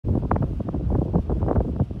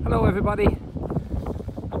Hello everybody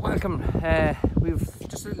and welcome. We've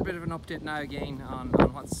just a little bit of an update now again on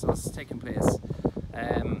what's taking place.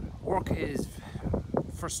 Work is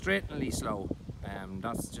frustratingly slow,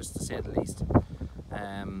 that's just to say the least.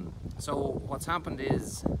 So what's happened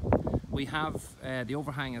is we have the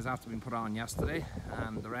overhang has after been put on yesterday,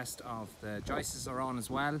 and the rest of the joists are on as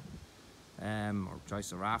well, or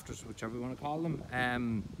joists or rafters, whichever you want to call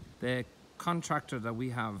them. The contractor that we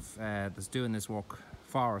have that's doing this work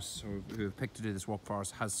for us, or who have picked to do this work for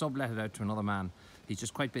us, has sublet it out to another man. He's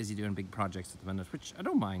just quite busy doing big projects at the minute, which I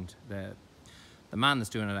don't mind. The man that's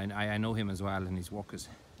doing it, I know him as well, and his work is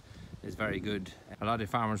very good. A lot of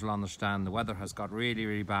farmers will understand the weather has got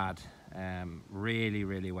really bad,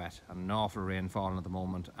 really wet, and an awful rain falling at the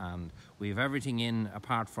moment, and we have everything in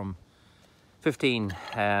apart from 15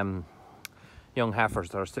 young heifers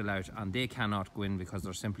that are still out, and they cannot go in because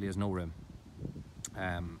there simply is no room.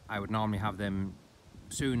 I would normally have them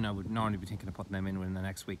soon. I would normally be thinking of putting them in the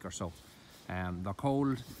next week or so. They're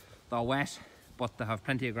cold, they're wet, but they have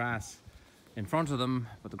plenty of grass in front of them,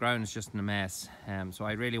 but the ground is just in a mess. So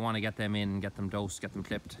I really want to get them in, get them dosed, get them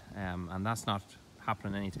clipped, and that's not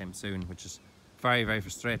happening anytime soon, which is very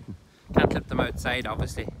frustrating. Can't clip them outside,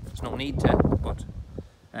 obviously, there's no need to, but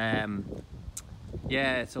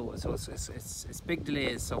yeah, so it's big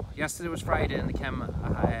delays. So yesterday was Friday, and they came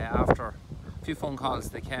after a few phone calls.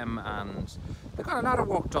 They came and they got a lot of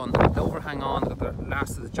work done. They got the overhang on, they got the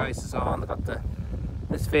last of the joists on, they got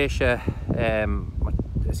this fascia,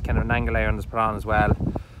 this kind of an angle iron that's put on as well.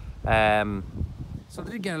 So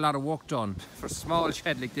they did get a lot of work done. For a small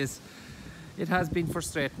shed like this, it has been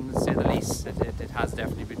frustrating, to say the least. It has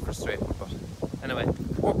definitely been frustrating, but anyway,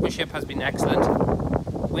 workmanship has been excellent.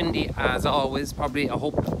 Windy as always. Probably, I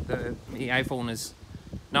hope the iPhone is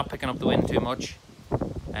not picking up the wind too much.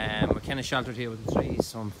 We're kind of sheltered here with the trees,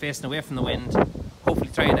 so I'm facing away from the wind, hopefully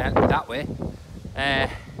trying to help me that way.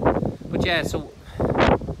 But yeah, so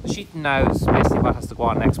the sheeting now is basically what has to go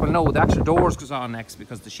on next. Well, no, the actual doors goes on next,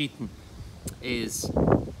 because the sheeting is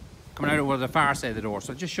coming out over the far side of the door.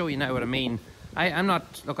 So I'll just show you now what I mean. I'm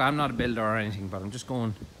not a builder or anything, but I'm just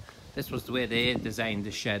going, this was the way they designed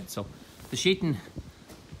the shed. So the sheeting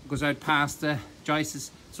goes out past the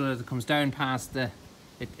joists, so that it comes down past the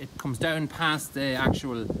it comes down past the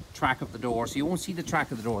actual track of the door, so you won't see the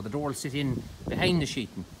track of the door. The door will sit in behind the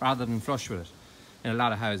sheeting rather than flush with it in a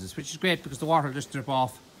lot of houses, which is great because the water will just drip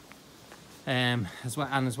off. As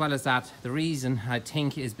well as that, the reason I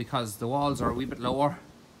think is because the walls are a wee bit lower,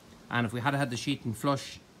 and if we had had the sheeting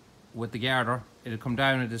flush with the girder, it'll come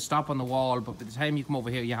down, it'll stop on the wall, but by the time you come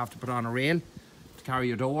over here you have to put on a rail to carry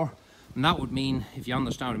your door. And that would mean, if you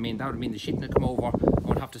understand what I mean, that would mean the sheeting would come over and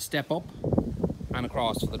would have to step up and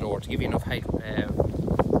across for the door to give you enough height,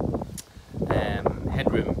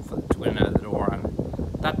 headroom to go in and out of the door, and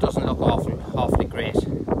that doesn't look awfully great.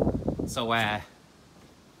 So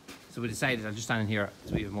we decided, I'll just stand in here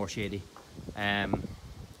so we have more shady.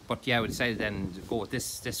 But yeah, we decided then to go with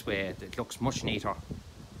this way. It looks much neater.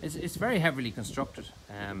 It's very heavily constructed.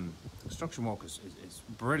 Construction work is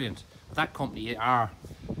brilliant. That company are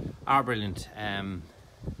brilliant,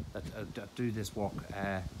 that do this work,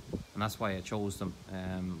 and that's why I chose them.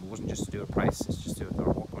 It wasn't just to do a price, it's just to do their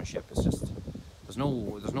workmanship. It's just there's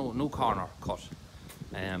no corner cut.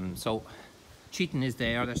 So sheeting is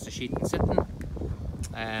there. There's the sheeting sitting.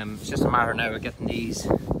 It's just a matter now of getting these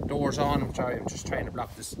doors on. I'm just trying to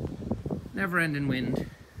block this never-ending wind.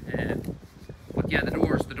 But yeah, the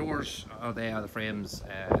doors are there, the frames.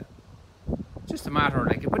 Just a matter,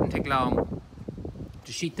 like, it wouldn't take long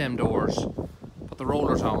to sheet them doors, put the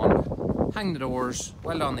rollers on, hang the doors,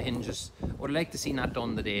 weld on the hinges. Would like to see that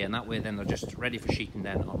done today, and that way then they're just ready for sheeting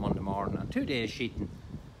then on Monday morning. And 2 days sheeting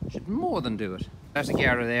should more than do it. There's a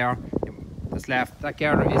girder there that's left. That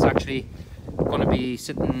girder is actually going to be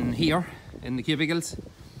sitting here in the cubicles.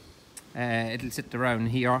 It'll sit around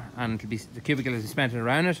here, and it'll be, the cubicle is cemented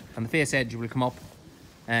around it, and the face edge will come up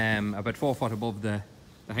about 4 foot above the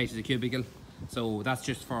height of the cubicle. So that's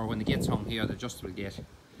just for when the gate's hung here, the adjustable gate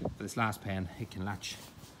for this last pane, it can latch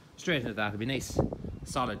straight into that. It'll be a nice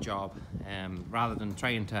solid job, rather than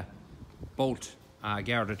trying to bolt a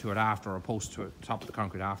girder to it after, or a post to the top of the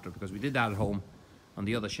concrete after, because we did that at home on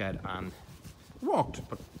the other shed and it worked,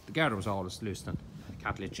 but the girder was always loose and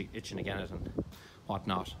cattle itching against it and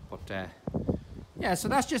whatnot. But yeah, so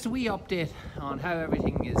that's just a wee update on how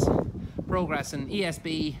everything is progressing.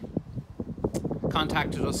 ESB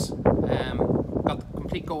contacted us, got the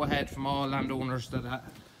complete go-ahead from all landowners that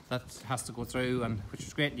has to go through, and which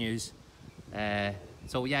was great news.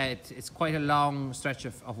 So yeah, it's quite a long stretch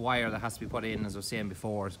of wire that has to be put in, as I was saying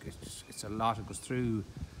before. It's a lot. It goes through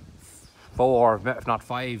 4, if not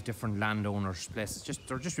 5 different landowners' places.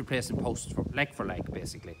 They're just replacing posts for leg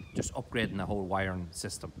basically, just upgrading the whole wiring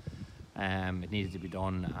system. It needed to be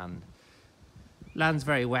done, and land's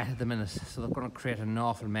very wet at the minute, so they're going to create an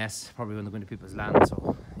awful mess probably when they go into people's land.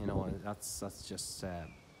 So you know, that's just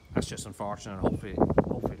unfortunate. Hopefully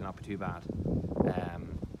it'll not be too bad.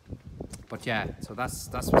 But yeah, so that's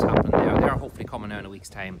what's happening there. They're hopefully coming now in a week's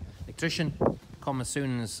time. Electrician come as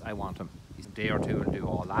soon as I want him. He's a day or two will do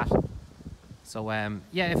all that. So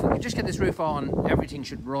yeah, if we can just get this roof on, everything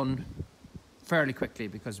should run fairly quickly,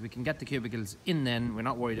 because we can get the cubicles in then. We're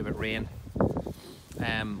not worried about rain.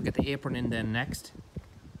 Get the apron in then next.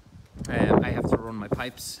 I have to run my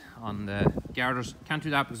pipes on the girders. Can't do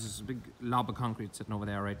that because there's a big lob of concrete sitting over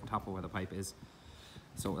there right on top of where the pipe is.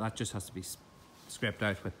 So that just has to be scraped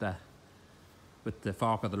out with the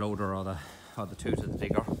fork of the loader or the tooth of the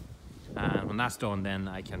digger. And when that's done, then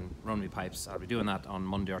I can run my pipes. I'll be doing that on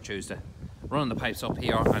Monday or Tuesday. Running the pipes up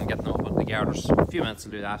here and getting them up on the girders. A few minutes to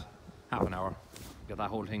do that, half an hour. Get that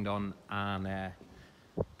whole thing done. And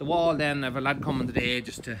the wall then, I have a lad coming today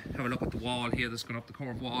just to have a look at the wall here that's going up the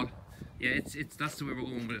curved wall. Yeah, that's the way we're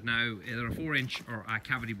going with it now. Either a 4-inch or a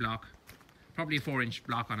cavity block. Probably a 4-inch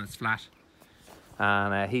block on its flat.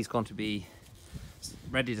 And he's going to be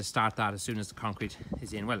ready to start that as soon as the concrete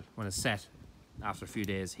is in. Well, when it's set, after a few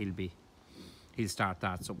days, he'll start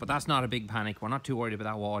that. So, but that's not a big panic. We're not too worried about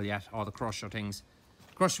that wall yet, or the crush or things.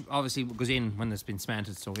 Crush obviously goes in when it's been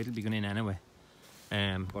cemented, so it'll be going in anyway.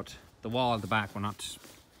 But the wall at the back, we're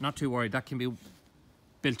not too worried. That can be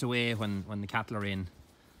built away when the cattle are in.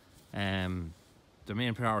 The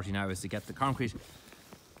main priority now is to get the concrete,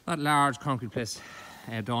 that large concrete place,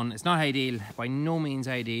 done. It's not ideal, by no means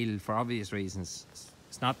ideal, for obvious reasons.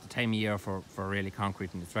 It's not the time of year for really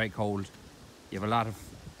concrete, and it's very cold. You have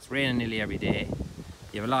it's raining nearly every day.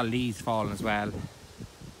 You have a lot of leaves falling as well.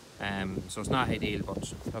 So it's not ideal,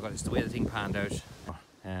 but look, it's the way the thing panned out.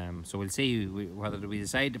 So we'll see whether we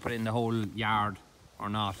decide to put in the whole yard or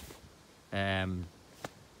not. That'll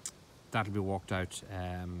be worked out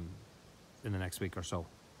in the next week or so.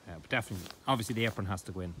 But definitely, obviously the apron has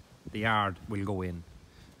to go in. The yard will go in.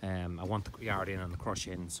 I want the yard in and the crush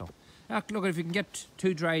in. So look, if you can get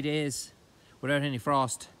 2 dry days without any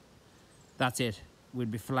frost, that's it. We'll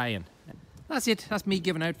be flying. That's it. That's me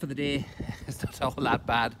giving out for the day. It's not all that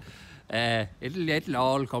bad. It'll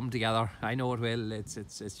all come together. I know it will. It's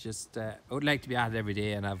just I would like to be at it every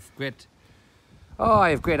day, and I have great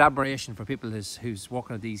admiration for people who's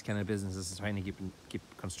working at these kind of businesses and trying to keep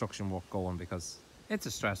construction work going, because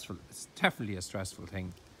it's definitely a stressful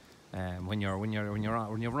thing. When you're running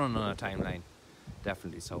on a timeline,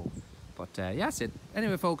 definitely so. But yeah, that's it.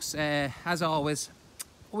 Anyway, folks, as always,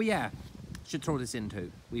 oh yeah, should throw this in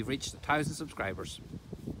too. We've reached 1,000 subscribers.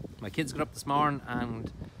 My kids got up this morning,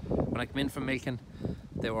 and when I came in from milking,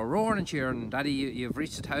 they were roaring and cheering, "Daddy, you've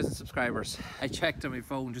reached 1,000 subscribers." I checked on my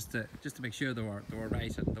phone just to make sure they were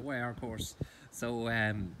right, and they were, of course. So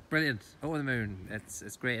brilliant, over the moon.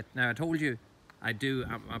 It's great. Now, I told you I'd do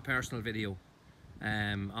a personal video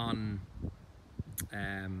on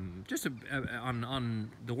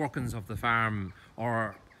the workings of the farm,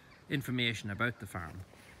 or information about the farm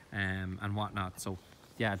and whatnot. So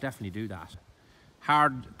yeah, definitely do that.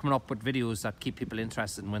 Hard coming up with videos that keep people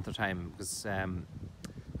interested in winter time, because a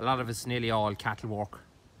lot of it's nearly all cattle work,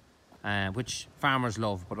 which farmers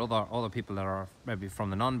love, but other people that are maybe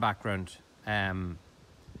from the non-background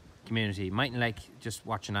community mightn't like just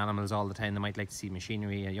watching animals all the time. They might like to see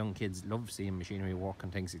machinery. Young kids love seeing machinery work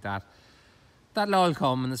and things like that. That'll all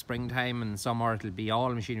come in the springtime, and summer it'll be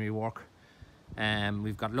all machinery work.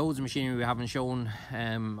 We've got loads of machinery we haven't shown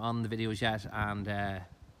on the videos yet, and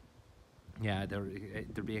yeah,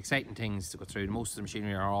 there'll be exciting things to go through. Most of the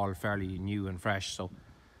machinery are all fairly new and fresh, so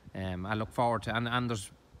I look forward to, and there's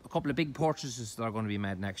a couple of big purchases that are going to be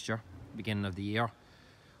made next year, beginning of the year.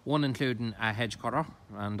 One including a hedge cutter,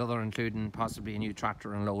 and other including possibly a new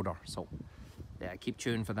tractor and loader. So yeah, keep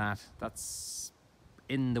tuned for that. That's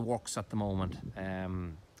in the works at the moment.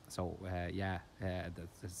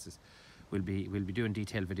 We'll be doing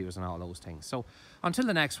detailed videos on all those things. So until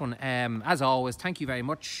the next one, as always, thank you very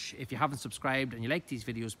much. If you haven't subscribed and you like these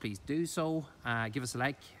videos, please do so. Give us a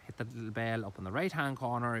like, hit that little bell up in the right hand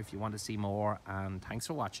corner if you want to see more, and thanks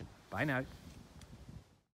for watching. Bye now.